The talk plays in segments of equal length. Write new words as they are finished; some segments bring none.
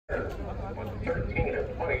With 13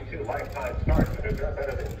 of 22 lifetime starts that deserve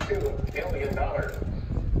better than $2 million.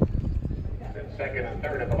 And second and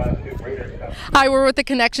third of the last two Breeders' Cup. Hi, we're with the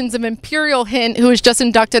connections of Imperial Hint, who was just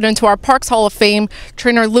inducted into our Parx Hall of Fame,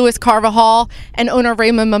 trainer Luis Carvajal and owner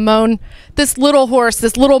Raymond Mamone. This little horse,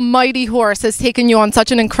 this little mighty horse, has taken you on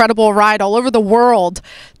such an incredible ride all over the world.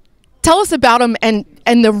 Tell us about him and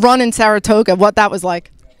the run in Saratoga, what that was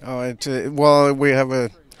like. Oh, well, we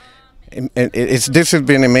have this has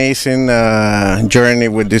been an amazing journey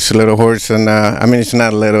with this little horse, and I mean, it's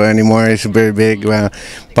not little anymore, it's very big,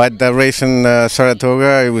 but the race in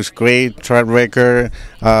Saratoga, it was great, track record.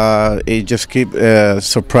 It just keep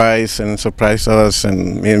surprise us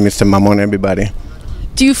and me and Mr. Mamone, everybody.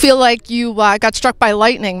 Do you feel like you got struck by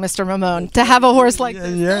lightning, Mr. Mamone, to have a horse like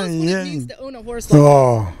this? Yeah. It means to own a horse like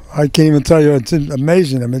oh, I can't even tell you. It's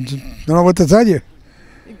amazing. I mean, I don't know what to tell you.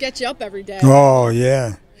 It gets you up every day. Oh,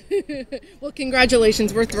 yeah. Well,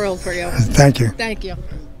 congratulations. We're thrilled for you. Thank you. Thank you.